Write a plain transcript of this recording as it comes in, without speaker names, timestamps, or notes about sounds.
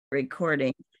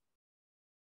recording.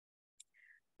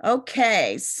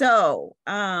 Okay, so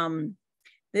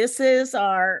this is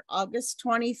our August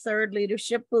 23rd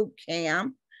Leadership Boot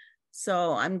Camp.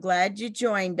 So I'm glad you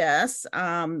joined us.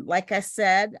 Like I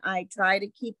said, I try to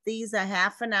keep these a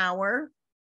half an hour.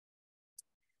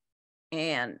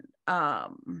 And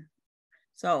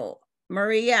so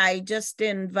Maria, I just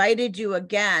invited you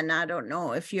again. I don't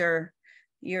know if you're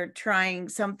trying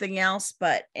something else,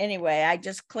 but anyway, I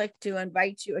just clicked to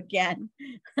invite you again.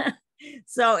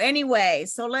 So anyway,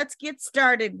 so let's get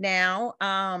started now.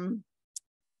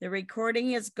 The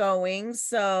recording is going.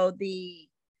 So the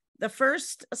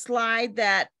first slide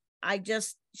that I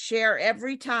just share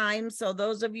every time. So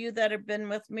those of you that have been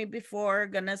with me before are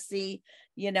gonna see,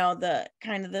 you know, the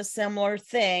kind of the similar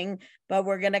thing, but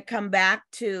we're gonna come back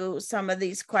to some of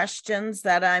these questions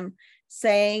that I'm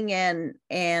saying.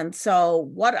 And so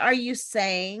what are you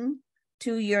saying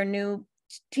to your new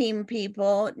team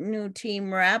people, new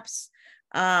team reps?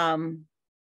 Where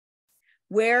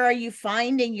are you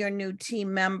finding your new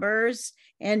team members?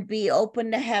 And be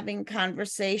open to having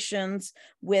conversations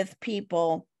with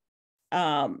people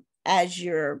as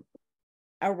you're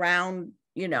around,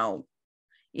 you know,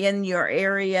 in your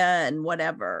area and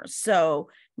whatever.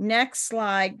 So next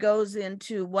slide goes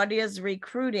into what is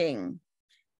recruiting.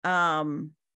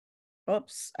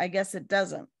 Oops, I guess it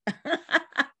doesn't.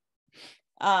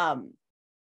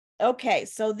 Okay,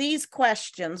 so these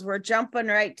questions, we're jumping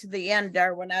right to the end,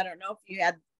 Darwin. I don't know if you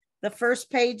had the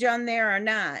first page on there or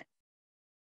not.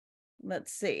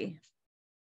 Let's see.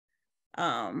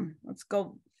 Let's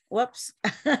go. Whoops.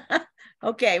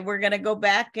 Okay, we're gonna go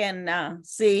back and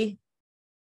see.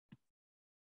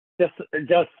 Just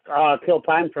kill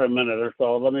time for a minute or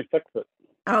so. Let me fix it.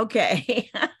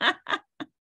 Okay.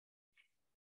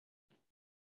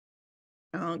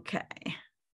 Okay.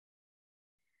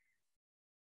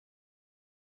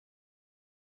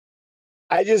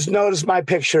 I just noticed my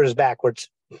picture is backwards.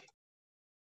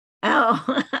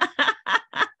 Oh.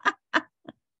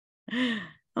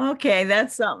 Okay,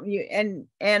 that's something you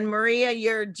and Maria,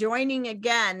 you're joining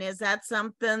again. Is that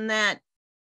something that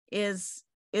is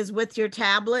with your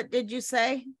tablet, did you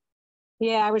say?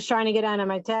 Yeah, I was trying to get on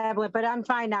my tablet, but I'm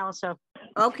fine now. So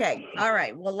okay, all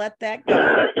right, we'll let that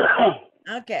go.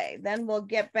 Okay, then we'll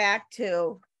get back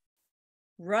to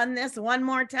run this one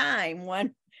more time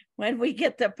when we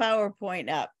get the PowerPoint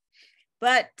up.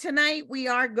 But tonight we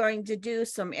are going to do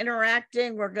some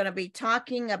interacting. We're going to be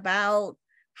talking about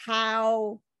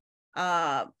how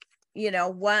you know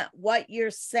what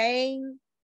you're saying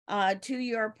to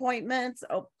your appointments.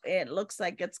 Oh, it looks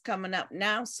like it's coming up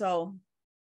now, so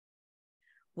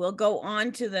we'll go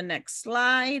on to the next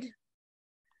slide.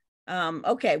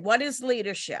 Okay, what is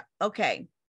leadership? Okay,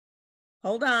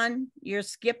 hold on, you're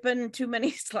skipping too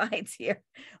many slides here.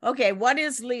 Okay, what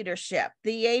is leadership?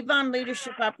 The Avon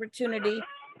Leadership Opportunity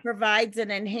provides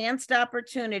an enhanced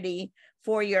opportunity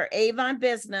for your Avon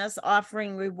business,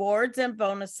 offering rewards and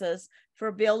bonuses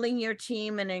for building your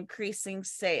team and increasing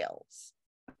sales.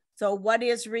 So what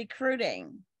is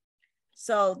recruiting?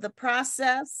 So the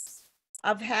process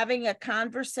of having a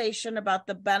conversation about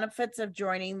the benefits of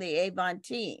joining the Avon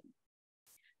team.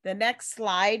 The next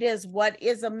slide is what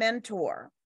is a mentor?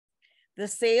 The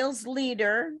sales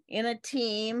leader in a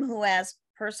team who has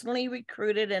personally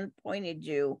recruited and appointed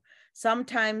you,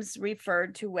 sometimes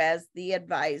referred to as the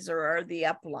advisor or the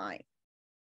upline.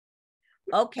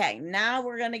 Okay, now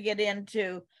we're going to get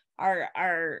into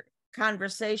our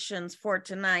conversations for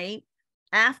tonight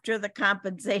after the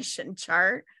compensation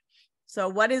chart. So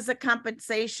what is a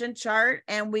compensation chart?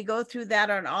 And we go through that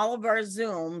on all of our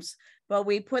Zooms, but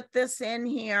we put this in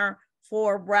here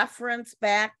for reference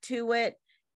back to it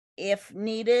if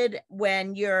needed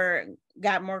when you're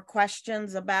got more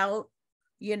questions about,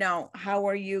 you know, how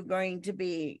are you going to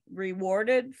be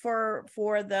rewarded for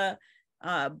the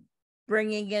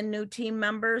bringing in new team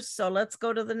members. So let's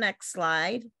go to the next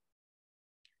slide.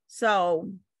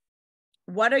 So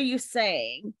what are you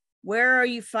saying? Where are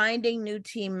you finding new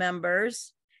team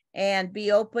members? And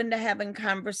be open to having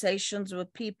conversations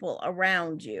with people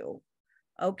around you.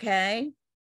 Okay.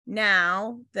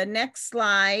 Now, the next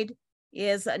slide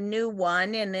is a new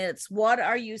one, and it's what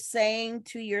are you saying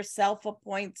to your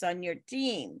self-appoints on your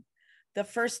team? The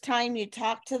first time you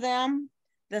talk to them,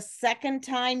 the second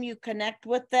time you connect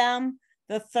with them,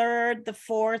 the third, the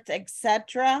fourth,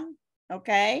 etc.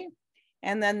 Okay.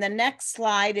 And then the next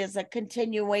slide is a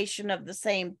continuation of the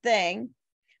same thing.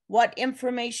 What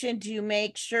information do you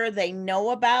make sure they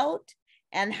know about?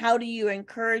 And how do you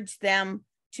encourage them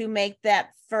to make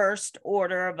that first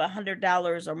order of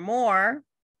 $100 or more?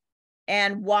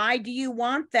 And why do you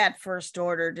want that first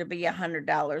order to be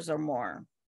 $100 or more?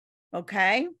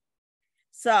 Okay.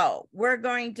 So we're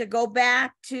going to go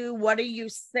back to what are you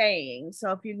saying?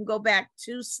 So if you can go back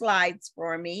 2 slides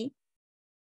for me.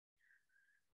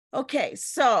 Okay,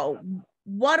 so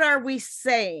what are we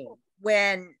saying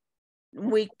when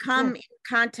we come in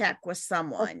contact with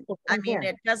someone? I mean,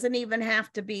 it doesn't even have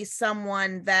to be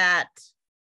someone that,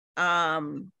 that's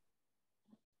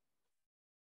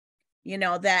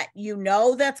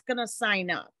going to sign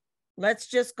up. Let's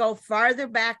just go farther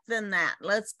back than that.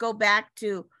 Let's go back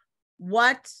to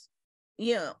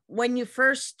when you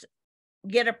first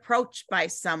get approached by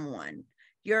someone,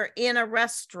 you're in a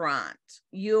restaurant,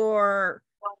 you're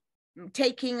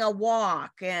taking a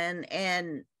walk,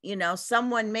 and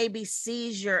someone maybe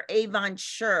sees your Avon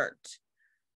shirt.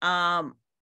 Who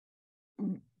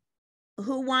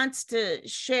wants to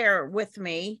share with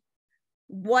me?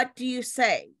 What do you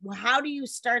say? How do you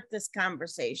start this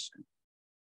conversation?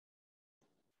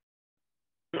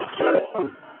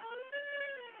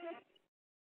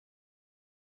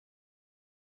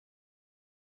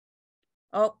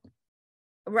 Oh,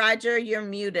 Roger, you're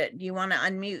muted. Do you want to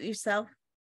unmute yourself?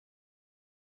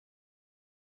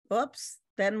 Oops,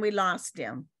 then we lost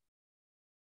him.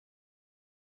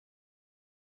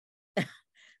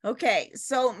 Okay,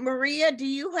 so Maria, do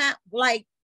you have,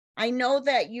 I know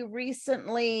that you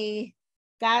recently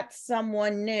got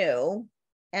someone new,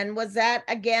 and was that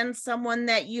again someone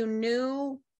that you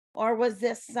knew, or was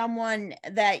this someone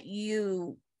that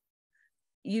you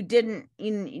didn't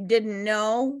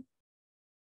know?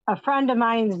 A friend of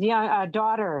mine's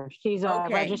daughter, she's a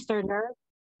Okay. registered nurse,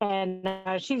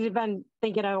 and she's been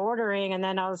thinking of ordering, and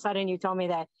then all of a sudden you told me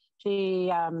that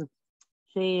she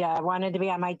wanted to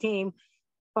be on my team,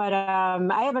 but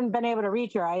I haven't been able to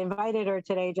reach her. I invited her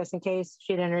today just in case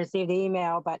she didn't receive the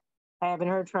email, but I haven't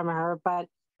heard from her. But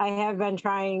I have been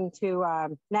trying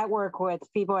to network with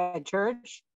people at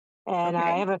church, and Okay.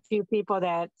 I have a few people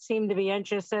that seem to be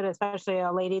interested, especially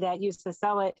a lady that used to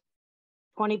sell it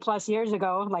 20 plus years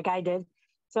ago, like I did.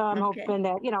 So I'm Okay. hoping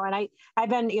that, and I've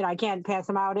been, I can't pass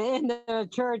them out in the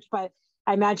church, but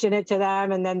I mention it to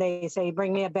them, and then they say,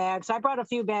 bring me a bag. So I brought a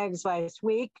few bags last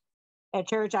week at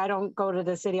church. I don't go to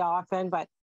the city often, but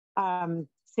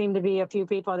seemed to be a few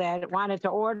people that wanted to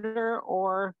order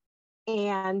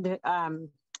and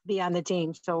be on the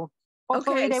team. So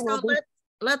hopefully they will be.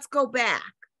 Let's go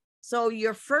back. So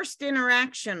your first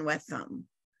interaction with them,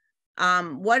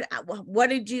 what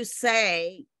did you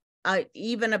say,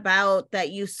 even about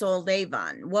that you sold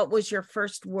Avon? What was your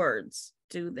first words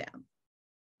to them?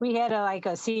 We had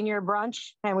a senior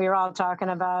brunch, and we were all talking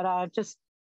about just,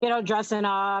 dressing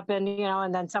up, and,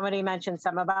 and then somebody mentioned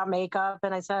something about makeup.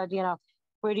 And I said,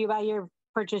 where do you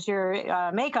purchase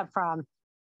your makeup from?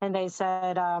 And they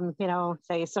said,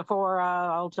 say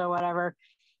Sephora, Ulta, whatever.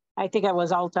 I think it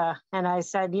was Ulta. And I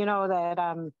said,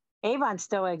 that Avon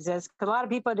still exists, because a lot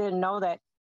of people didn't know that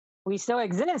we still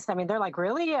exist. I mean, they're like,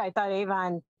 really? I thought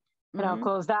Avon,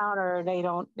 closed down, or they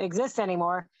don't exist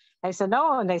anymore. I said,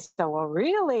 no. And they said, well,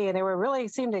 really? And they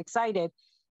seemed excited.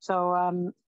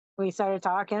 So we started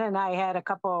talking, and I had a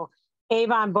couple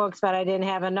Avon books, but I didn't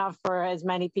have enough for as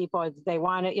many people as they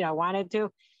wanted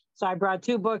to. So I brought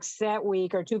 2 books that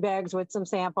week, or 2 bags with some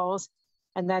samples.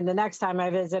 And then the next time I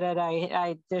visited,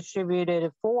 I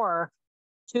distributed 4,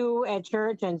 2 at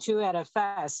church and 2 at a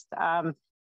fest.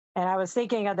 And I was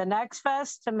thinking of the next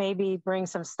fest to maybe bring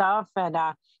some stuff. And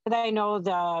I know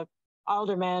the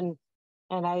alderman,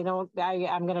 and I'm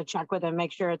going to check with him,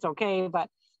 make sure it's okay. But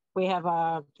we have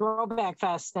a throwback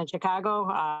fest in Chicago,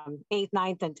 8th,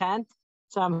 9th, and 10th.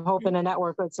 So I'm hoping to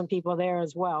network with some people there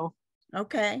as well.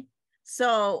 Okay.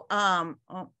 So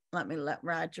let me let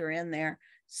Roger in there.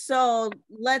 So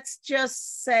let's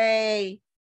just say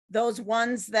those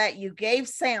ones that you gave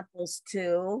samples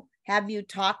to, have you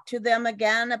talked to them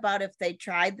again about if they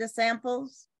tried the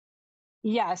samples?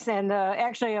 Yes. And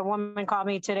actually a woman called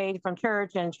me today from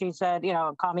church, and she said,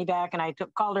 call me back. And I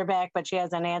called her back, but she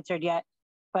hasn't answered yet.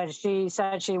 But she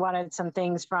said she wanted some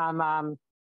things from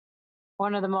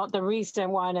one of the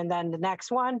recent one, and then the next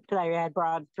one, because I had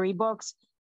brought 3 books,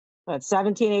 but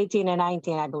 17, 18, and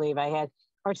 19, I believe I had,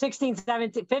 or 16,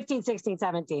 17, 15, 16,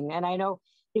 17. And I know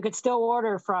you could still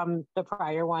order from the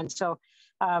prior one. So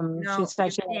no, she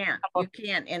said you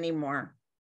can't anymore.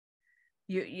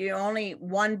 You only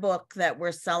one book that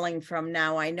we're selling from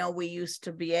now. I know we used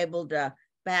to be able to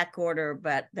back order,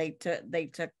 but they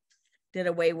did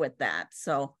away with that.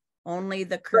 So only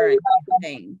the current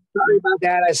thing. Sorry about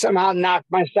that. I somehow knocked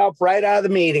myself right out of the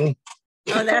meeting.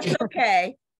 Oh, that's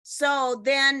okay. So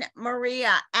then,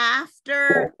 Maria,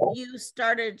 after you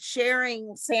started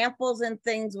sharing samples and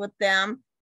things with them,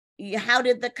 how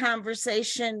did the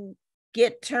conversation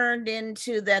get turned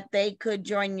into that they could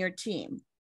join your team?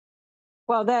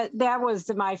 Well, that was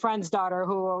my friend's daughter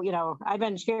who, I've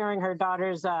been sharing her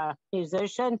daughter's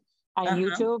musician on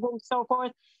YouTube and so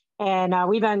forth. And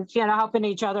we've been, helping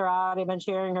each other out. I've been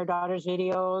sharing her daughter's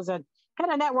videos and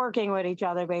kind of networking with each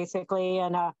other, basically.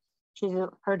 And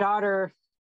her daughter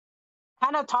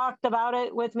kind of talked about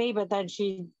it with me, but then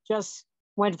she just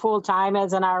went full time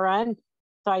as an RN.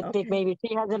 So I think maybe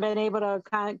she hasn't been able to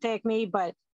contact me,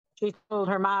 but she told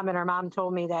her mom, and her mom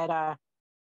told me that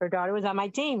her daughter was on my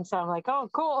team. So I'm like, oh,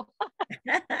 cool.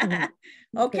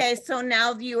 Okay, so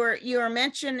now you were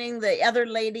mentioning the other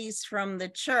ladies from the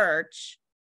church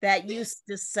that used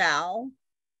to sell.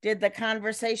 Did the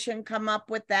conversation come up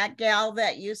with that gal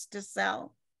that used to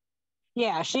sell?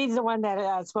 Yeah, she's the one that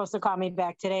is supposed to call me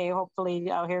back today. Hopefully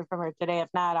I'll hear from her today. If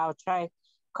not, I'll try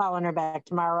calling her back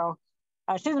tomorrow.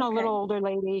 She's a little older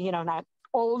lady, not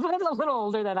old, but a little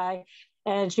older than I.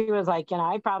 And she was like,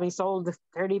 I probably sold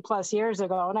 30 plus years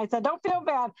ago. And I said, don't feel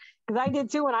bad, because I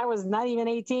did too when I was not even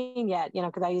 18 yet,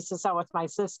 because I used to sell with my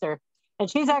sister. And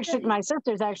my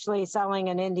sister's actually selling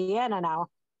in Indiana now.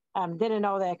 Didn't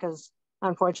know that because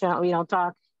unfortunately we don't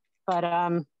talk. But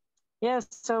yes,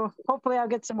 so hopefully I'll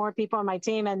get some more people on my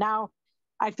team. And now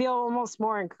I feel almost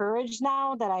more encouraged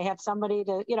now that I have somebody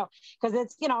to, because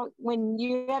it's, when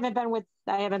I haven't been with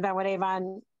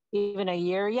Avon even a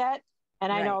year yet.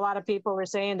 And I know a lot of people were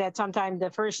saying that sometimes the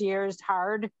first year is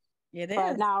hard. It is.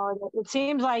 But now it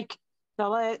seems like the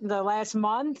last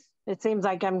month, it seems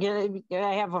like I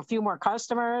have a few more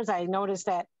customers. I noticed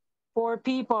that 4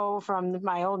 people from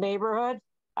my old neighborhood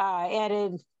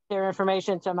added their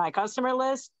information to my customer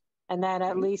list. And then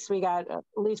at least we got at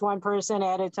least one person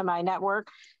added to my network.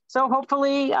 So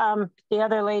hopefully the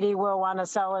other lady will want to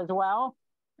sell as well,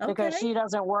 because she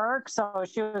doesn't work. So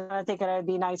she was, I think it'd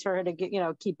be nice for her to get,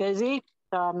 keep busy.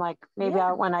 So I'm like, maybe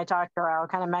when I talk to her, I'll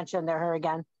kind of mention to her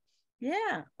again.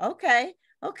 Yeah. Okay.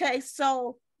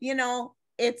 So,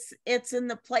 it's in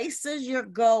the places you're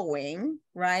going,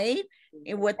 right?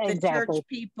 With the church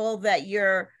people that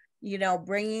you're,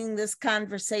 bringing this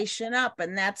conversation up,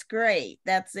 and that's great.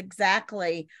 That's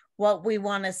exactly what we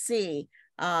want to see.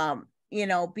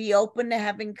 Be open to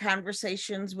having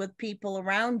conversations with people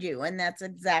around you, and that's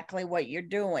exactly what you're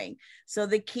doing. So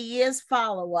the key is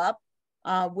follow up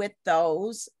with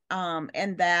those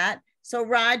and that. So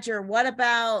Roger, what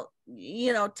about,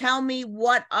 tell me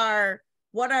what are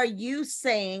you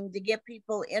saying to get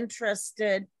people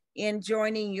interested in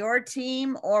joining your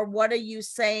team, or what are you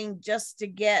saying just to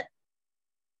get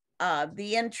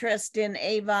the interest in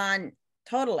Avon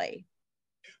totally?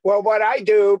 Well, what I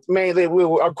do mainly,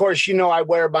 of course, I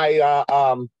wear my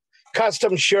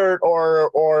custom shirt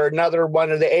or another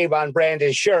one of the Avon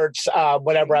branded shirts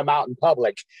whenever I'm out in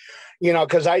public,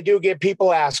 because I do get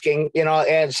people asking,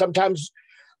 and sometimes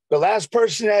the last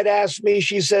person that asked me,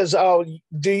 she says, oh,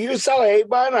 do you sell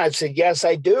Avon? I said, yes,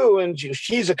 I do. And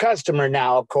she's a customer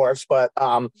now, of course, but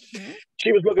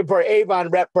she was looking for an Avon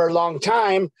rep for a long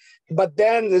time. But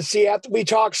then, after we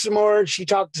talked some more, she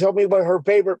told me what her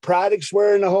favorite products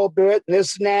were and the whole bit, and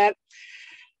this and that.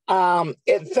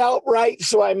 It felt right,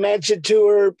 so I mentioned to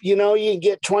her, you can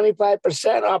get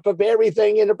 25% off of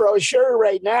everything in the brochure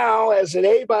right now as an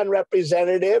Avon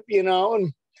representative,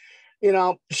 and,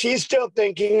 she's still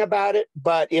thinking about it,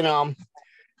 but, I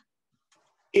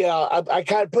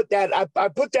kind of put that, I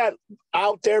put that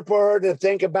out there for her to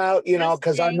think about,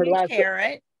 because on her last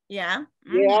carrot. Yeah.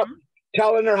 Yeah.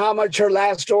 Telling her how much her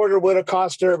last order would have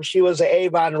cost her if she was an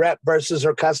Avon rep versus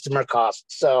her customer cost.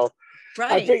 So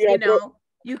right,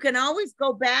 you can always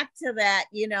go back to that,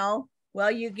 well,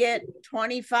 you get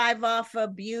 25 off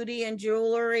of beauty and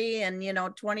jewelry and,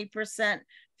 20%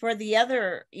 for the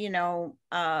other,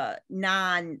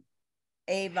 non-Avon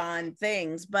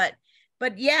things. But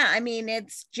yeah, I mean,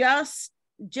 it's just,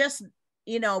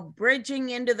 bridging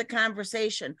into the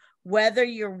conversation, whether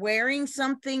you're wearing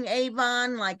something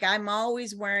Avon, like I'm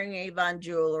always wearing Avon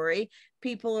jewelry.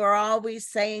 People are always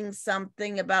saying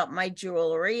something about my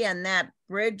jewelry, and that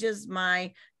bridges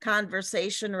my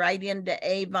conversation right into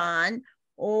Avon.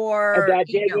 Or that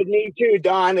did with me too,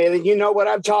 Dawn. And you know what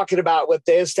I'm talking about with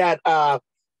this, that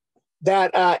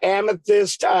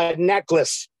amethyst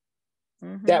necklace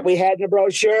that we had in the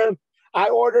brochure. I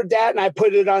ordered that and I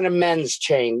put it on a men's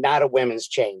chain, not a women's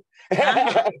chain.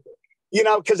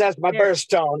 Because that's my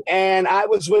birthstone. And I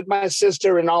was with my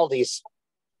sister in Aldi's.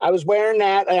 I was wearing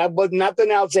that. I was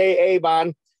nothing else,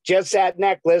 Avon, just that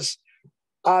necklace.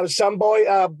 The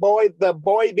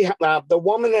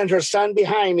woman and her son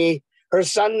behind me, her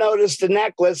son noticed the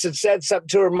necklace and said something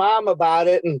to her mom about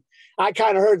it. And I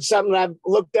kind of heard something. I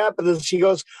looked up and she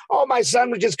goes, "Oh, my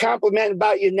son was just complimenting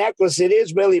about your necklace. It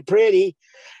is really pretty,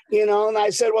 you know." And I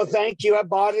said, "Well, thank you. I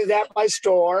bought it at my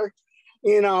store."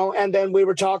 You know, and then we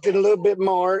were talking a little bit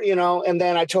more, you know, and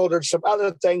then I told her some other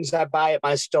things I buy at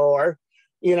my store,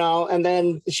 you know, and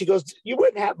then she goes, "You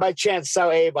wouldn't have by chance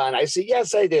sell Avon?" I said,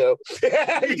 "Yes, I do."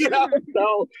 You know,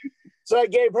 so I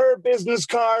gave her a business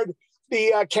card.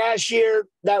 The cashier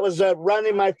that was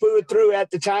running my food through at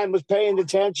the time was paying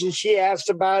attention. She asked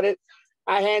about it.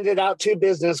 I handed out 2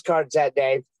 business cards that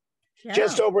day,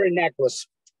 just over a necklace.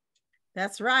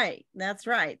 That's right. That's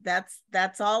right.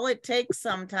 That's all it takes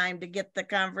sometime to get the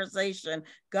conversation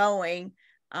going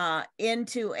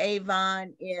into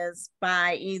Avon, is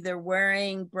by either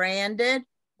wearing branded,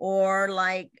 or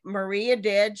like Maria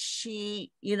did.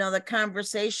 She, you know, the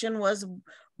conversation was,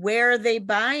 where are they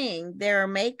buying their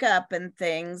makeup and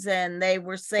things? And they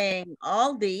were saying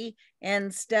Aldi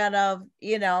instead of,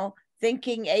 you know,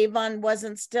 thinking Avon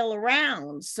wasn't still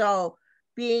around. So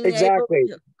being able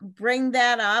to bring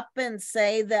that up and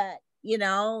say that, you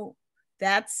know,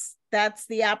 that's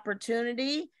the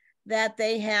opportunity that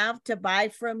they have to buy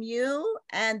from you,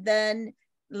 and then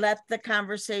let the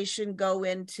conversation go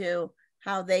into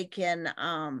how they can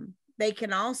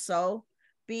also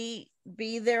be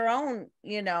their own,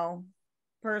 you know,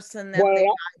 person that they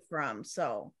buy from.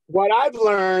 So what I've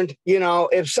learned, you know,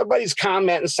 if somebody's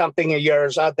commenting something of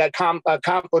yours, that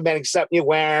complimenting something you're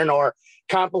wearing, or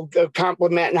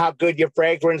complimenting how good your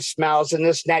fragrance smells and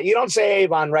this and that, you don't say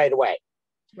Avon right away.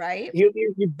 Right. You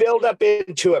build up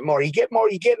into it more. You get them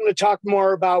to talk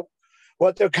more about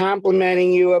what they're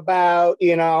complimenting you about,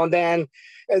 you know, and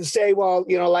say, well,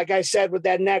 you know, like I said with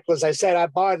that necklace, I said I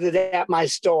bought it at my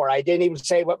store. I didn't even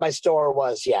say what my store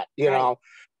was yet, you know.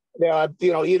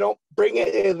 You know, you don't bring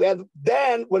it. And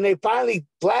then when they finally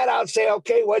flat out say,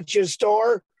 "Okay, what's your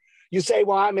store?" You say,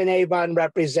 "Well, I'm an Avon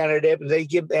representative." And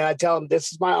I tell them,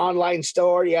 "This is my online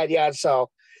store." Yeah. So,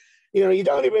 you know, you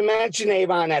don't even mention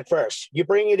Avon at first. You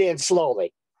bring it in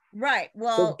slowly. Right.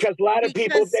 Well, because a lot of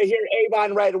people, if they hear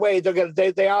Avon right away,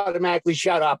 they automatically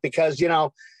shut up, because, you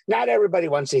know, not everybody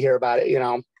wants to hear about it, you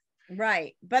know.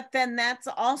 Right. But then that's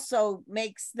also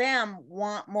makes them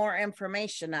want more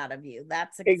information out of you.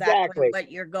 That's exactly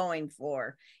what you're going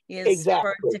for, is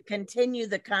to continue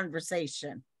the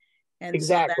conversation. And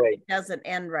so that it doesn't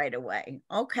end right away.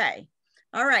 Okay.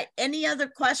 All right. Any other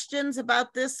questions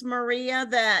about this, Maria,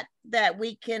 that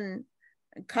we can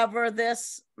cover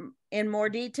this in more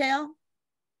detail?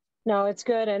 No, it's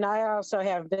good. And I also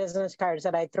have business cards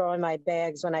that I throw in my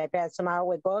bags when I pass them out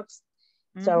with books.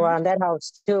 So that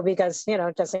helps too, because, you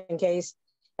know, just in case.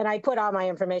 And I put all my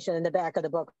information in the back of the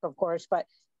book, of course, but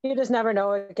you just never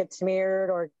know, it gets smeared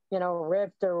or, you know,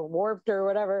 ripped or warped or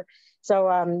whatever.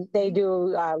 So they do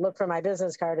look for my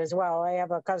business card as well. I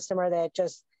have a customer that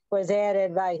just was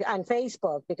added on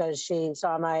Facebook because she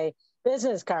saw my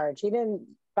business card. She didn't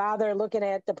bother looking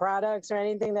at the products or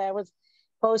anything that I was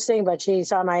posting, but she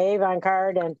saw my Avon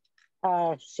card, and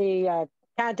she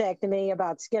contacted me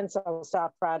about Skin So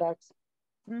Soft products.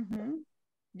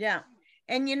 Yeah.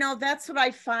 And, you know, that's what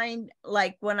I find,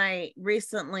 like when I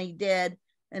recently did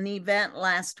an event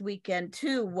last weekend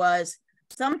too, was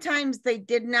sometimes they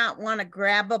did not want to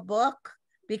grab a book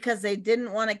because they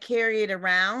didn't want to carry it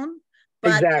around,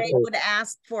 but they would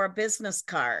ask for a business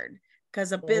card,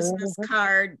 because a business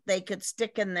card they could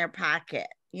stick in their pocket,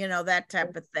 you know, that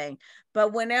type of thing.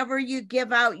 But whenever you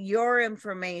give out your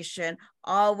information,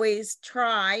 always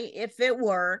try, if it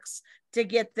works, to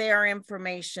get their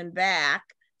information back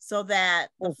so that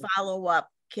the follow-up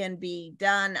can be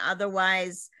done.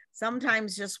 Otherwise,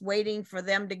 sometimes just waiting for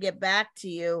them to get back to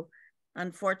you,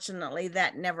 unfortunately,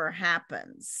 that never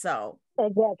happens. So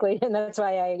exactly. And that's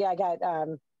why I got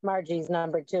Margie's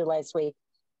number too last week.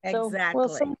 Exactly.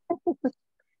 So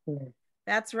we'll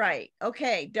That's right.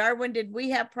 Okay, Darwin, did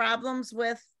we have problems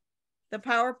with the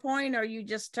PowerPoint, or you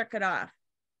just took it off?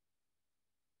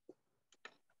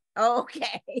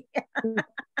 Okay.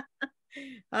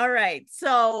 All right.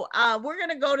 So we're going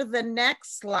to go to the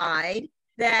next slide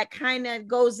that kind of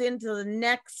goes into the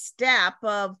next step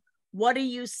of what are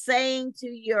you saying to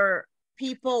your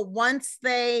people once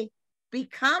they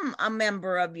become a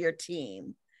member of your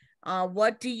team?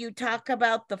 What do you talk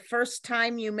about the first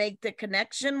time you make the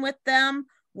connection with them,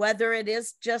 whether it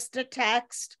is just a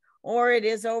text or it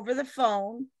is over the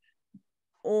phone,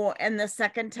 and the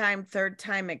second time, third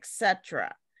time,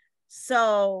 etc.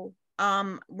 So,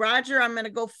 Roger, I'm going to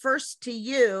go first to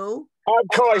you. Of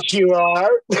course you are.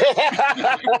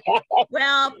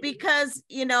 Well, because,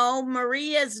 you know,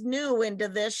 Maria's new into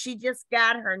this. She just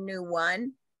got her new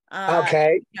one.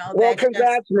 Okay. You know, well,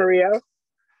 congrats, Maria.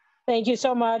 Thank you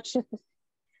so much.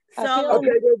 I So, feel- Okay,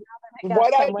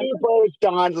 what I do first,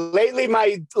 Don, lately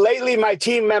my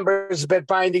team members have been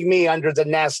finding me under the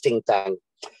nesting thing.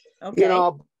 okay. You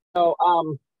know,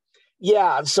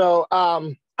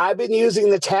 I've been using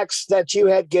the text that you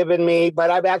had given me,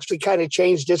 but I've actually kind of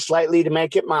changed it slightly to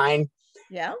make it mine.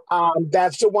 Yeah.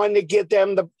 That's the one to get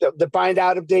them to find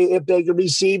out if they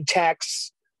receive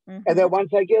texts. Mhm. And then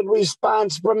once I get a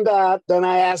response from that, then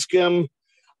I ask them,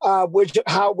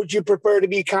 how would you prefer to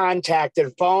be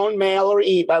contacted? Phone, mail, or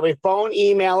phone,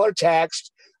 email, or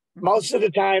text. Mhm. Most of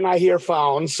the time I hear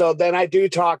phone. So then I do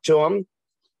talk to them,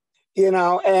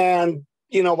 and,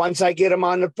 once I get them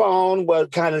on the phone, we'll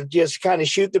kind of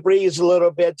shoot the breeze a little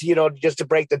bit, just to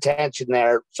break the tension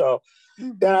there. So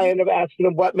then I Mhm. end up asking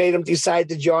them what made them decide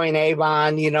to join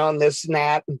Avon, and this and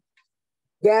that. And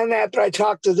then after I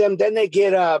talk to them, then they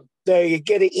get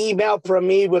an email from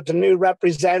me with the new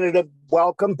representative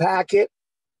welcome packet.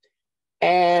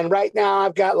 And right now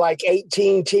I've got like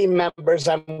 18 team members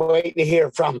I'm waiting to hear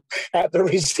from after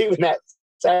receiving that,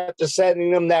 after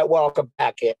sending them that welcome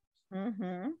packet.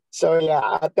 Mhm. So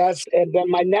yeah, and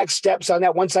then my next steps on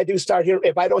that, once I do start here,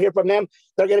 if I don't hear from them,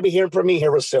 they're going to be hearing from me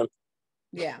here real soon.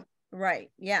 Yeah,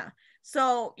 right. Yeah.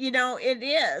 So, it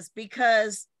is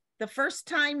because the first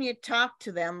time you talk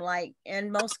to them, like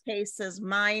in most cases,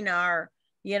 mine are,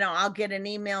 I'll get an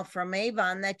email from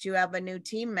Avon that you have a new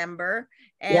team member.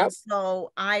 And Yep.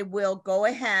 so I will go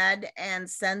ahead and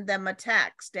send them a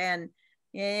text. And,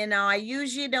 I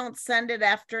usually don't send it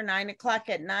after 9 o'clock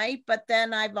at night, but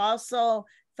then I've also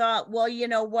thought, well, you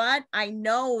know what? I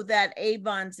know that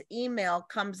Avon's email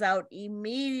comes out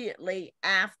immediately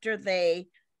after they,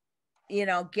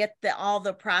 get all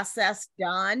the process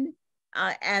done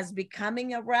as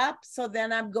becoming a rep. So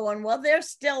then I'm going, well, they're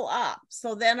still up.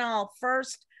 So then I'll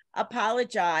first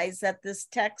apologize that this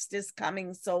text is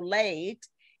coming so late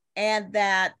and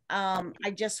that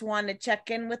I just want to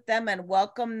check in with them and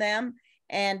welcome them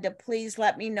and to please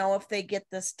let me know if they get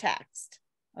this text.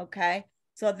 Okay.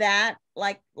 So that,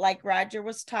 like Roger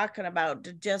was talking about,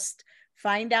 to just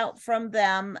find out from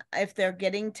them if they're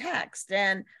getting text.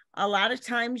 And a lot of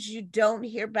times you don't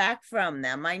hear back from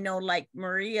them. I know, like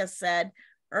Maria said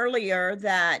earlier,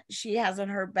 that she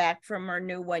hasn't heard back from her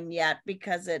new one yet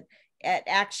because it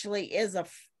actually is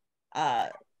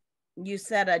you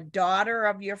said a daughter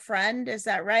of your friend. Is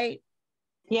that right?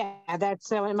 Yeah,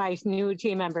 that's my new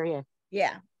team member here.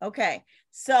 Yeah. Okay.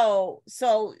 So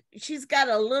she's got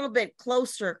a little bit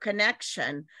closer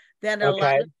connection than a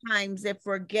lot of times if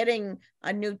we're getting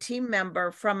a new team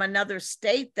member from another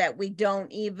state that we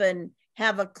don't even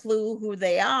have a clue who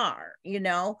they are,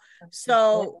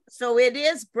 So it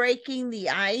is breaking the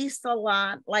ice a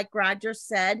lot, like Roger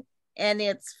said, and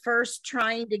it's first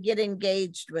trying to get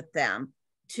engaged with them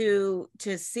to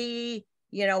see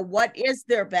what is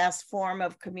their best form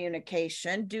of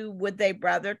communication. Would they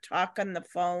rather talk on the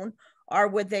phone or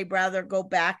would they rather go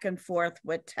back and forth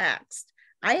with text?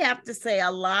 I have to say a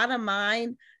lot of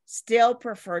mine still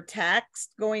prefer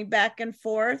text going back and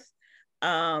forth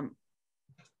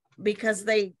because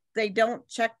they don't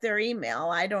check their email.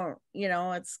 I don't,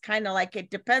 it's kind of like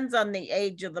it depends on the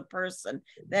age of the person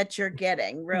that you're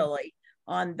getting really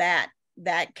on that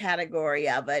category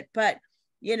of it. But,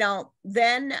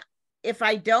 then if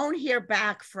I don't hear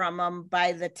back from them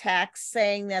by the text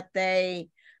saying that they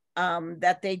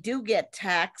do get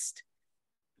text,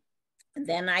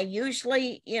 then I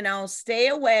usually, stay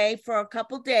away for a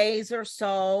couple days or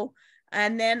so.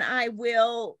 And then I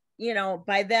will,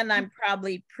 by then I'm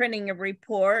probably printing a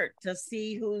report to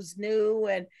see who's new.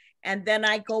 And then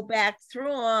I go back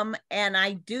through them and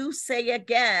I do say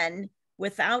again,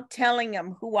 without telling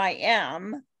them who I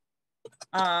am,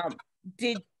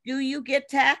 do you get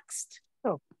text?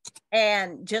 Oh.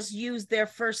 And just use their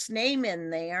first name in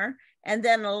there. And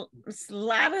then a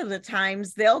lot of the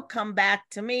times they'll come back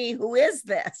to me, who is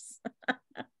this?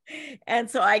 And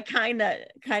so I kind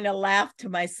of laugh to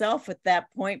myself at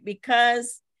that point,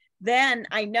 because then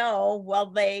I know,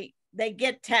 well, they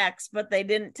get text, but they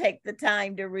didn't take the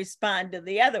time to respond to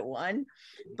the other one.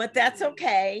 But that's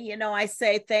okay. I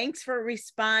say, thanks for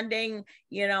responding.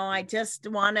 I just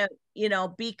want to,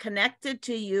 be connected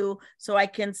to you so I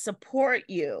can support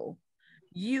you.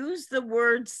 Use the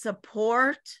word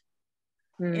support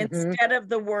instead of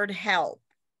the word help.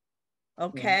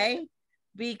 Okay?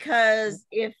 Because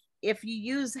if you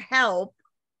use help,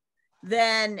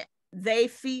 then they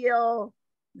feel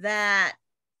that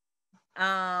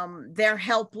they're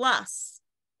helpless,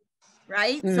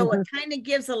 right? So it kind of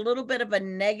gives a little bit of a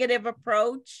negative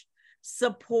approach.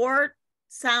 Support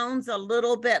sounds a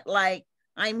little bit like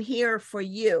I'm here for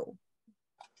you,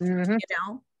 Right.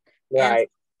 And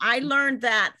I learned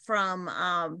that from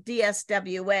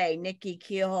DSWA. Nikki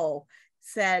Kehoe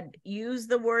said, use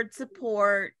the word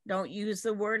support, don't use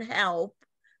the word help,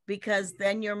 because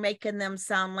then you're making them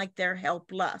sound like they're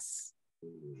helpless.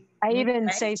 I even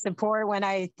say support when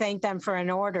I thank them for an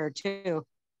order too.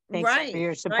 Thanks for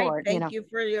your support. Thank you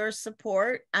for your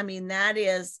support. I mean, that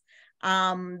is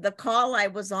the call I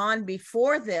was on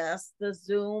before this, the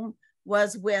Zoom,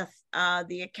 was with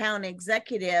the account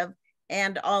executive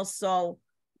and also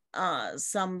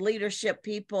some leadership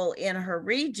people in her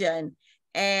region.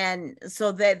 And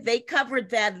so that they covered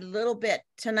that a little bit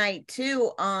tonight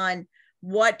too, on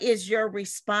what is your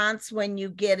response when you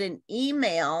get an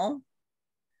email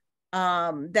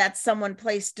that someone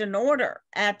placed an order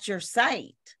at your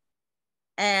site.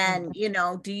 And, you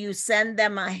know, do you send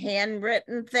them a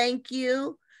handwritten thank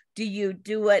you? Do you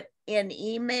do it in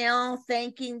email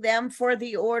thanking them for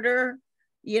the order?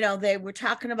 You know, they were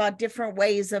talking about different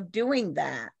ways of doing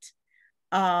that.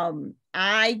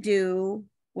 I do,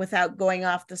 without going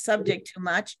off the subject too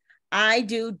much, I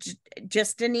do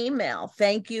just an email.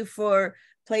 Thank you for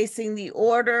placing the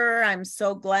order. I'm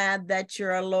so glad that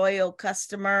you're a loyal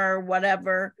customer or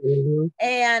whatever.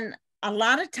 And a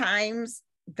lot of times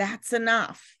that's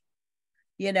enough.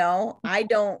 You know, I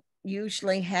don't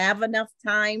usually have enough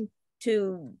time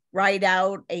to write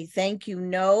out a thank you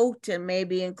note and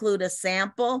maybe include a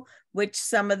sample, which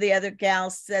some of the other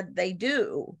gals said they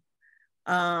do.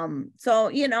 So,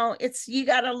 you know, you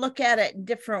got to look at it in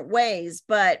different ways.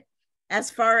 But as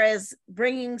far as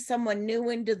bringing someone new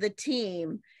into the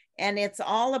team, and it's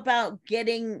all about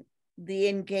getting the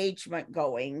engagement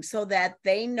going so that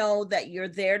they know that you're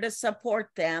there to support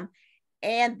them.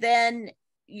 And then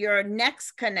your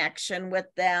next connection with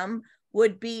them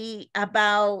would be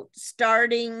about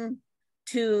starting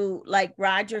to, like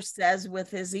Roger says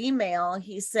with his email,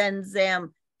 he sends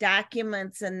them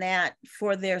documents and that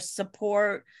for their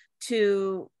support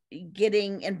to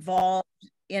getting involved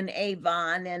in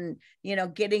Avon and, you know,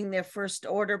 getting their first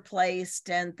order placed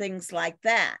and things like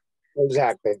that.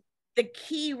 Exactly. The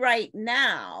key right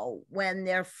now, when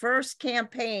their first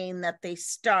campaign that they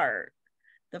start,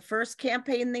 the first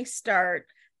campaign they start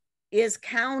is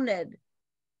counted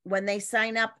when they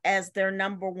sign up as their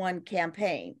 #1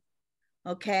 campaign.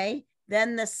 Okay.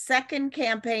 Then the second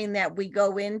campaign that we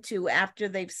go into after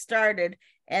they've started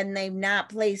and they've not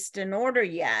placed an order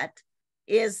yet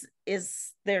is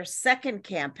their second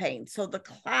campaign. So the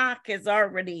clock is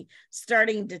already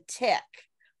starting to tick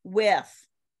with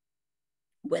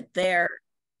their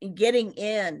getting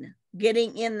in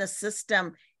the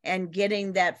system and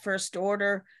getting that first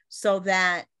order, so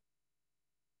that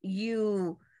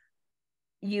they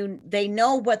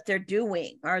know what they're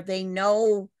doing, or they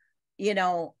know, you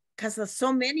know, because there's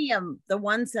so many of them, the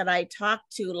ones that I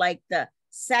talked to, like the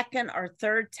second or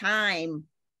third time,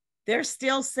 they're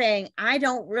still saying, I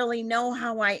don't really know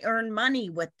how I earn money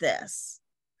with this.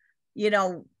 You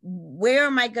know, where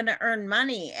am I going to earn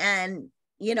money? And,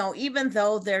 you know, even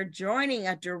though they're joining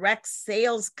a direct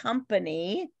sales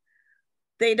company,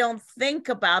 they don't think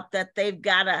about that they've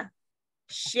got to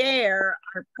share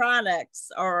our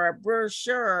products or a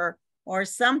brochure or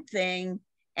something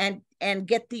and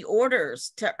get the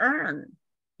orders to earn.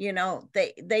 You know,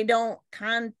 they don't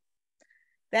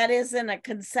that isn't a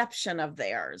conception of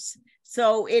theirs.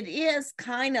 So it is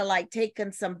kind of like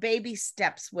taking some baby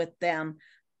steps with them,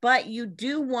 but you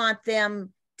do want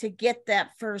them to get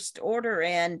that first order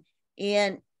in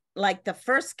like the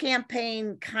first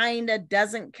campaign kind of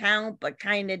doesn't count, but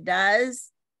kind of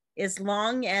does, as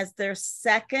long as their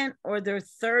second or their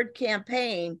third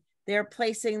campaign, they're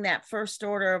placing that first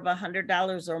order of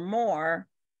 $100 or more.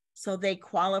 So they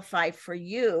qualify for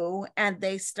you and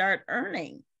they start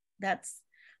earning. That's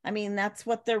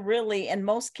what they're really, in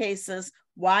most cases,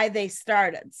 why they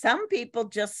started. Some people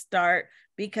just start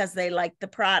because they like the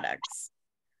products,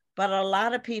 but a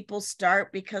lot of people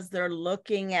start because they're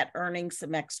looking at earning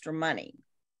some extra money.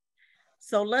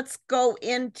 So let's go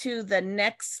into the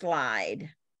next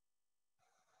slide.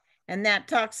 And that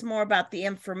talks more about the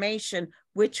information,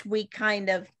 which we kind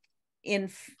of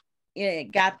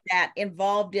got that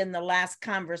involved in the last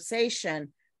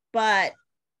conversation. But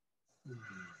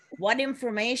what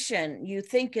information you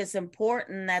think is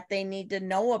important that they need to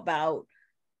know about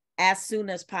as soon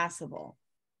as possible?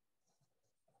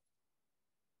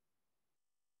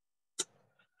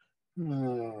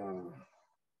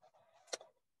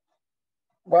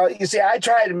 Well, you see, I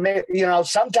try to make, you know,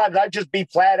 sometimes I just be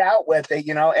flat out with it,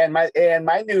 you know, and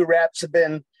my new reps have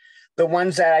been the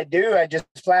ones that I do. I just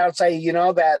flat out say, you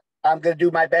know, that I'm going to do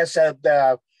my best of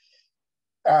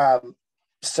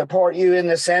support you in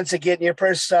the sense of getting your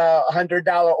first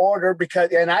 $100 order,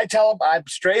 because, and I tell them, I'm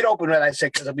straight open when I say,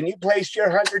 because when you place your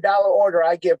 $100 order,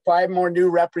 I get 5 more new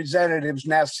representatives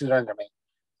nested under me.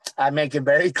 I make it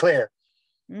very clear.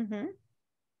 Mm-hmm.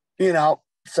 You know,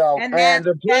 so And that's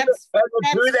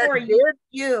for did,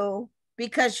 you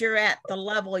because you're at the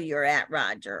level you're at,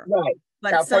 Roger. right?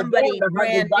 But now, somebody them,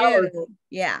 brand new,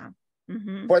 yeah.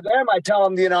 Mm-hmm. For them, I tell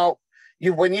them, you know,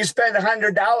 when you spend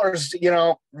 $100, you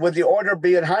know, with the order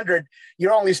being 100,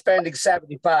 you're only spending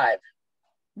 75.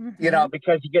 Mm-hmm. You know,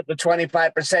 because you get the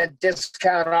 25%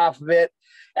 discount off of it,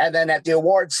 and then at the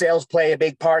award sales play a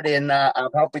big part in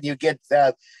helping you get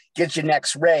your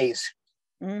next raise.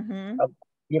 Mm-hmm.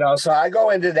 You know, so I go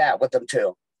into that with them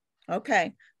too.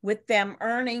 Okay, with them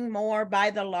earning more by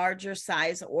the larger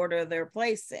size order they're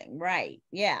placing, right?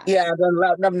 Yeah. Yeah, then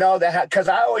letting them know that, because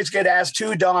I always get asked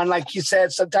too, Dawn, like you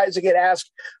said, sometimes I get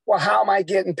asked, well, how am I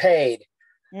getting paid?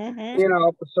 Mm-hmm. You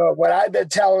know, so what I've been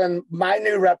telling my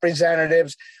new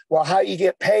representatives, well, how you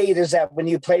get paid is that when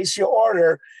you place your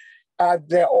order,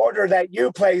 the order that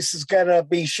you place is going to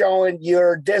be showing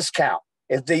your discount.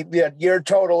 If your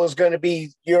total is going to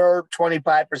be your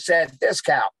 25%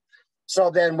 discount. So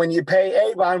then when you pay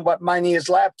Avon, what money is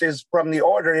left is from the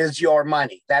order is your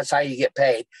money. That's how you get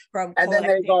paid. From and then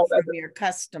they go from your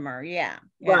customer. Yeah.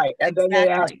 Right. And exactly. then they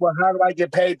ask, well, how do I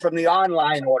get paid from the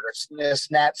online orders? This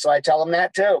and that. So I tell them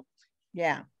that too.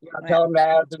 Yeah. I tell them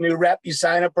that as a new rep, you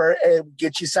sign up for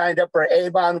get you signed up for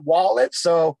Avon Wallet.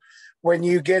 So when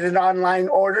you get an online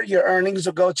order, your earnings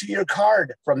will go to your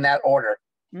card from that order.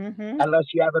 Mm-hmm.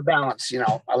 Unless you have a balance, you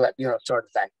know, sort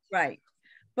of thing. Right.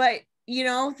 But, you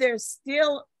know, there's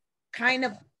still kind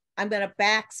of, I'm going to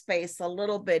backspace a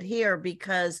little bit here,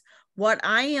 because what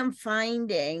I am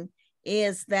finding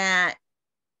is that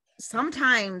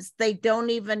sometimes they don't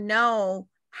even know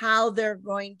how they're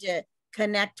going to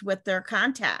connect with their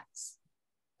contacts,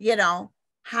 you know,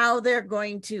 how they're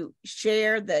going to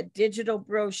share the digital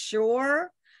brochure,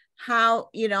 how,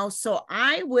 you know, so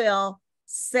I will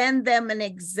send them an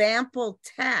example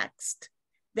text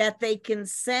that they can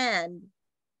send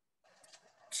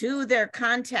to their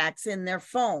contacts in their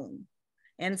phone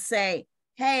and say,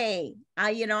 hey,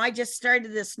 I just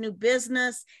started this new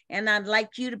business and I'd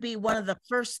like you to be one of the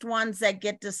first ones that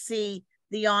get to see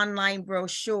the online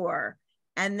brochure.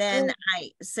 And then I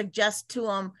suggest to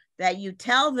them that you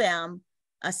tell them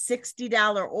a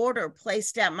 $60 order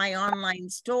placed at my online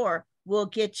store will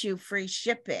get you free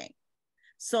shipping.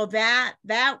 So that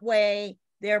way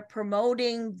they're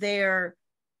promoting their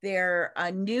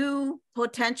new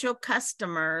potential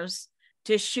customers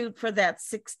to shoot for that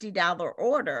 $60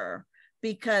 order,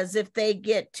 because if they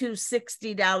get 2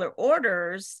 $60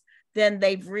 orders, then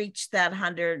they've reached that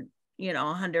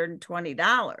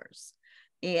 $120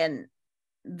 and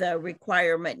the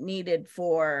requirement needed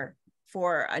for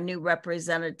a new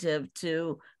representative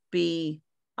to be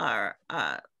a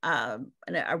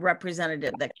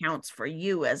representative that counts for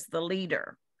you as the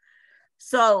leader.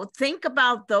 So think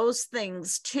about those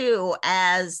things too,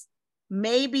 as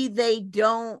maybe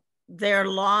they're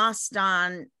lost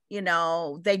on,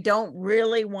 they don't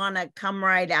really want to come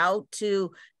right out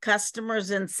to customers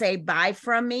and say, buy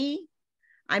from me.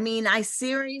 I mean, I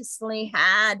seriously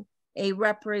had a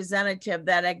representative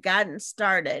that had gotten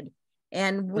started,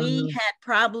 and we had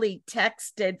probably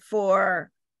texted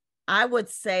for, I would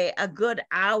say, a good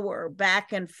hour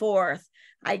back and forth.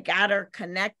 I got her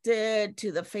connected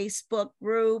to the Facebook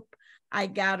group. I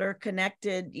got her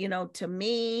connected, to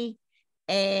me.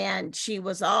 And she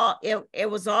was it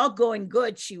was all going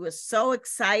good. She was so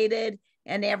excited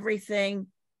and everything.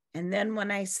 And then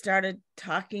when I started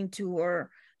talking to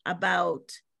her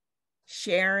about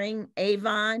sharing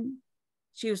Avon,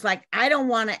 she was like, I don't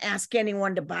want to ask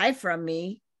anyone to buy from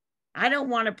me. I don't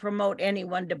want to promote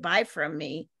anyone to buy from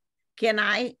me. Can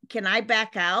I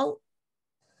back out?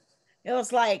 It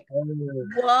was like,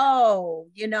 whoa,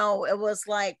 it was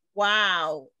like,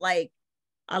 wow, like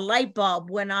a light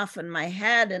bulb went off in my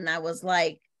head. And I was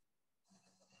like,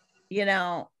 did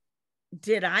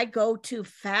I go too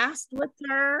fast with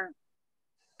her?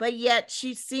 But yet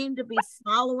she seemed to be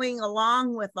following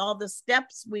along with all the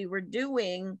steps we were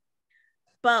doing.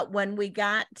 But when we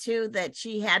got to that,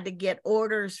 she had to get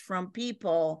orders from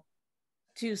people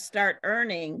to start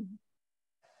earning,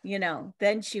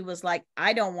 then she was like,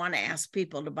 I don't want to ask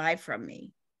people to buy from me.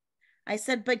 I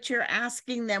said, but you're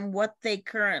asking them what they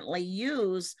currently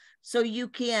use, so you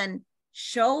can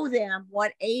show them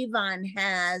what Avon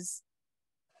has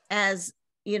as,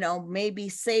 maybe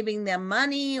saving them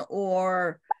money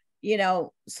or,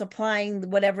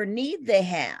 supplying whatever need they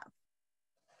have.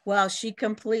 Well, she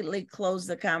completely closed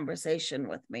the conversation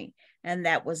with me, and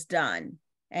that was done.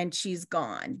 and she's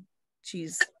gone.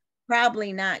 She's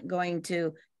probably not going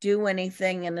to do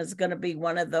anything and is going to be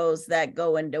one of those that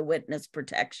go into witness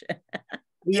protection.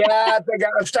 Yeah, I think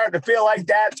I'm starting to feel like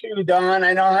that too, Dawn.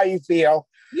 I know how you feel.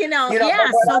 Yeah.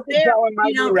 So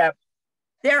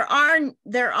there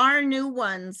are new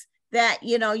ones that,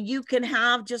 you can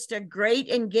have just a great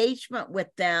engagement with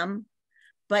them,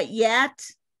 but yet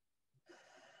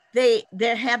they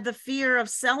have the fear of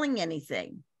selling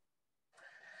anything.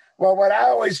 Well, what I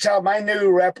always tell my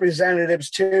new representatives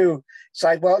too, it's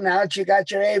like, well, now that you got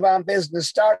your Avon business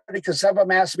started, because some of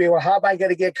them ask me, well, how am I going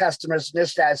to get customers and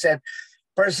this, that? I said,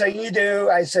 first thing you do,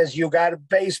 I says, you got a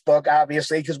Facebook,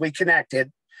 obviously, because we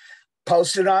connected.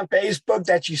 Post it on Facebook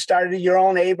that you started your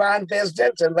own Avon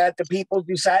business and let the people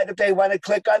decide if they want to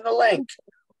click on the link.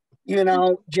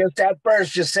 Just at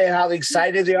first, just say how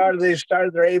excited they are that they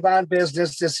started their Avon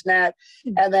business, this and that.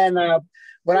 And then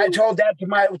when I told that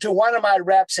to one of my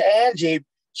reps, Angie,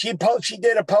 she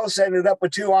did a post, ended up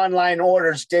with 2 online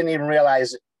orders, didn't even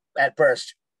realize it at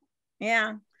first.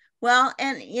 Yeah. Well,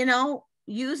 and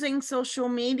using social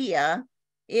media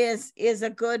is a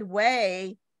good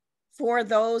way for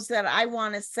those that I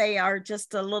want to say are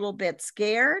just a little bit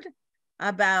scared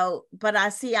about, but I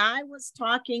was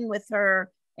talking with her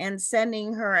and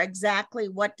sending her exactly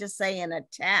what to say in a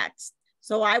text.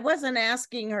 So I wasn't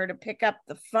asking her to pick up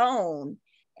the phone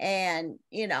and,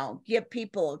 give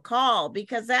people a call,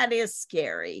 because that is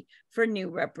scary for new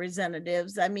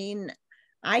representatives. I mean,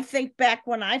 I think back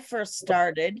when I first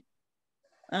started,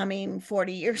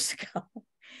 40 years ago,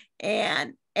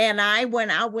 and I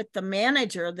went out with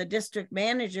the district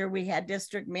manager. We had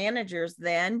district managers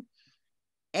then,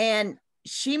 and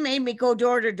she made me go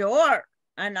door to door,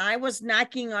 and I was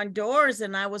knocking on doors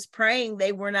and I was praying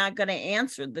they were not going to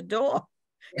answer the door,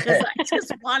 because I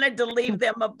just wanted to leave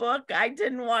them a book. I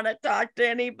didn't want to talk to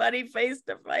anybody face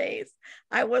to face.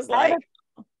 I was like,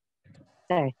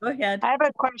 go ahead. I have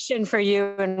a question for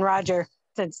you and Roger,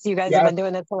 since you guys have been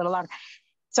doing this a little longer.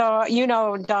 So,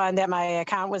 Dawn, that my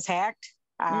account was hacked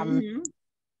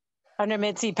under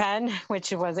Mitzi Penn,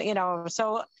 which was,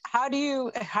 so how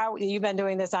you've been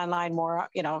doing this online more,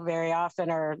 very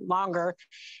often or longer.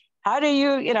 How do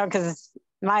you, because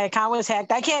my account was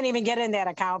hacked. I can't even get in that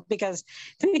account because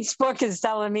Facebook is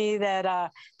telling me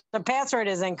that the password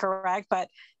is incorrect, but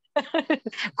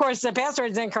of course the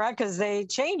password is incorrect because they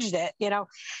changed it,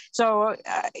 So,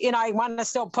 I want to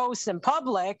still post in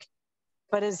public,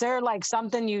 but is there like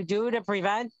something you do to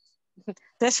prevent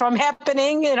this from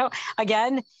happening,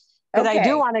 again? Because I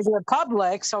do want to do it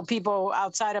public so people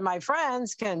outside of my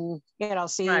friends can,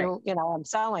 see, right. I'm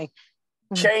selling.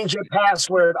 Change your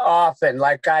password often,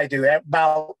 like I do.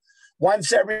 About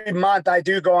once every month, I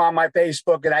do go on my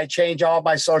Facebook and I change all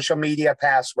my social media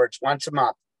passwords once a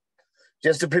month,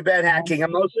 just to prevent hacking.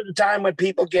 And most of the time when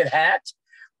people get hacked,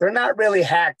 they're not really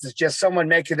hacked. It's just someone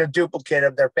making a duplicate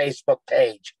of their Facebook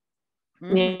page.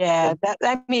 Yeah,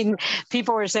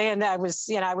 people were saying that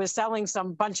I was selling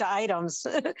some bunch of items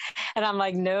and I'm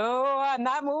like, no, I'm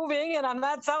not moving and I'm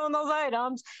not selling those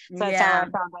items. So that's how I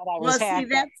found out I was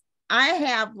hacked. I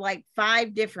have like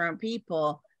 5 different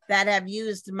people that have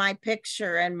used my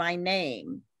picture and my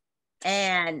name,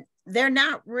 and they're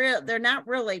not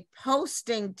really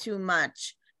posting too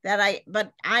much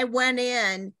but I went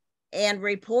in and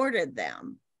reported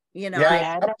them.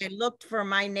 I looked for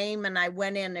my name and I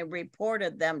went in and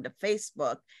reported them to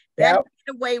Facebook. Then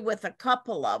get away with a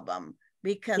couple of them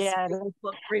because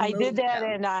Facebook I did that,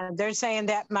 them. And they're saying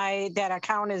that that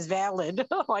account is valid.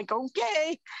 Like,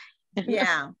 okay.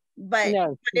 Yeah, but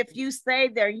if you say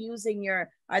they're using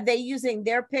are they using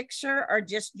their picture or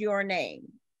just your name?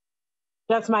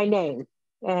 That's my name,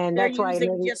 and they're that's why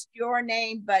using just your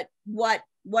name. But what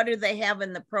do they have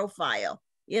in the profile?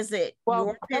 Is it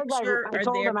your picture or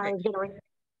their picture?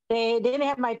 They didn't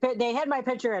have they had my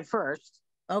picture at first,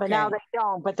 but now they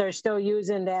don't. But they're still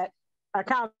using that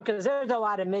account because there's a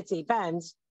lot of Mitzi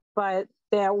Penns. But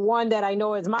that one that I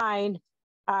know is mine,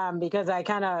 because I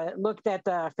kind of looked at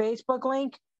the Facebook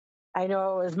link, I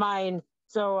know it was mine.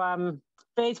 So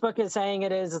Facebook is saying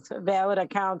it is a valid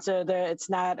account, so that it's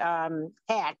not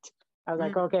hacked. I was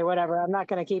like, okay, whatever. I'm not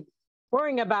going to keep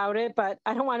worrying about it, but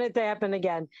I don't want it to happen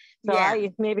again. So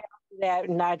maybe I'll do that,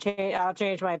 and I'll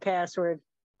change my password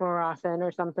more often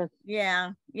or something.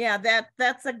 Yeah,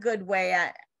 that's a good way.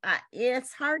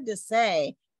 It's hard to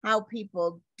say how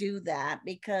people do that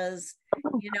because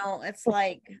it's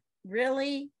like,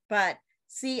 really? But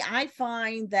see, I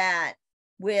find that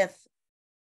with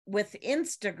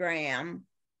Instagram,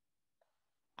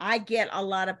 I get a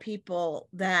lot of people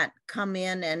that come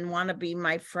in and want to be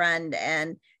my friend,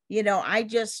 and I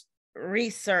just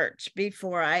research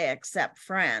before I accept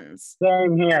friends.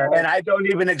 Same here. And I don't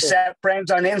even accept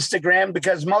friends on Instagram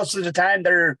because most of the time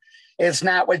it's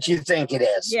not what you think it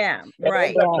is. Yeah, It right,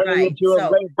 ends up turning right. into a So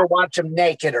link to watch them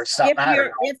naked or something. I don't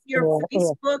know. if your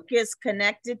Facebook is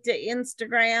connected to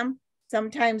Instagram,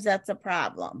 sometimes that's a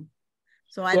problem.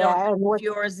 So I don't know if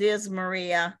yours is,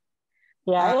 Maria.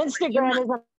 Yeah, Instagram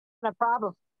isn't a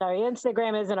problem. Sorry,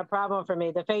 Instagram isn't a problem for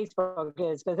me. The Facebook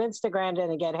is, because Instagram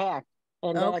didn't get hacked.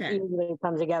 And that usually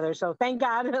comes together. So thank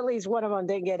God at least one of them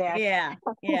didn't get hacked. Yeah,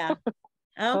 yeah.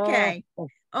 Okay.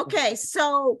 Okay,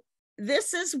 so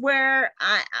this is where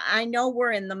I know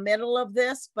we're in the middle of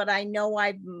this, but I know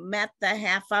I've met the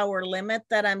half-hour limit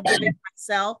that I'm giving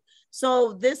myself.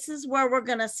 So this is where we're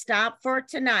going to stop for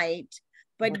tonight.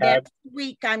 But next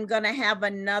week, I'm going to have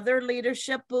another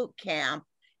leadership boot camp,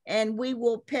 and we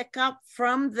will pick up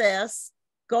from this,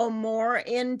 go more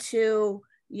into,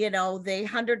 you know, the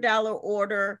 $100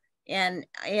 order and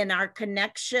in our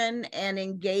connection and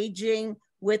engaging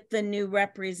with the new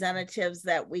representatives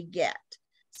that we get.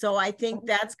 So I think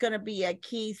that's going to be a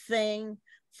key thing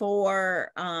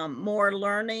for more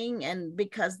learning. And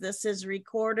because this is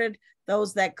recorded,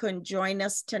 those that couldn't join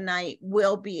us tonight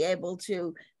will be able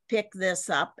to pick this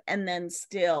up and then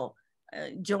still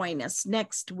join us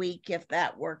next week if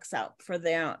that works out for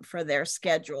their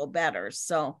schedule better.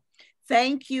 So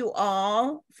thank you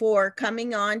all for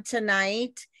coming on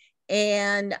tonight.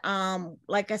 And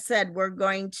like I said, we're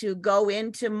going to go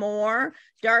into more.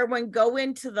 Darwin, go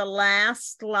into the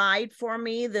last slide for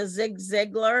me, the Zig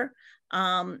Ziglar,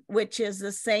 which is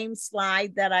the same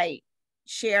slide that I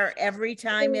share every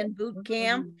time in boot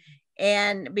camp.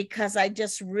 And because I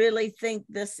just really think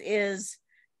this is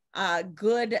a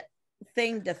good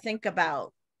thing to think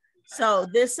about. So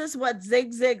this is what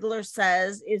Zig Ziglar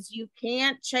says, is you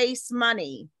can't chase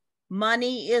money.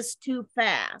 Money is too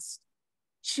fast.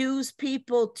 Choose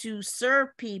people to serve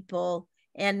people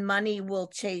and money will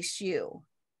chase you.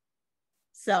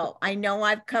 So I know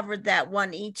I've covered that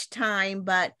one each time,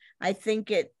 but I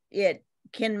think it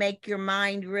can make your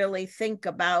mind really think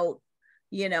about,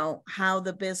 you know, how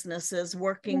the business is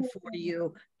working for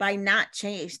you by not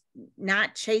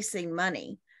chasing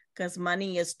money, because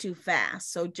money is too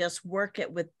fast. So just work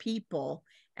it with people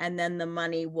and then the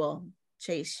money will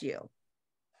chase you.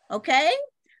 Okay.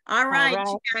 All right,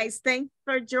 you guys, thanks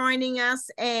for joining us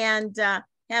and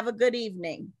have a good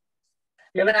evening.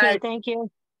 Good night. Thank you.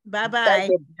 Bye-bye.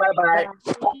 Bye-bye.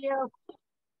 Thank you.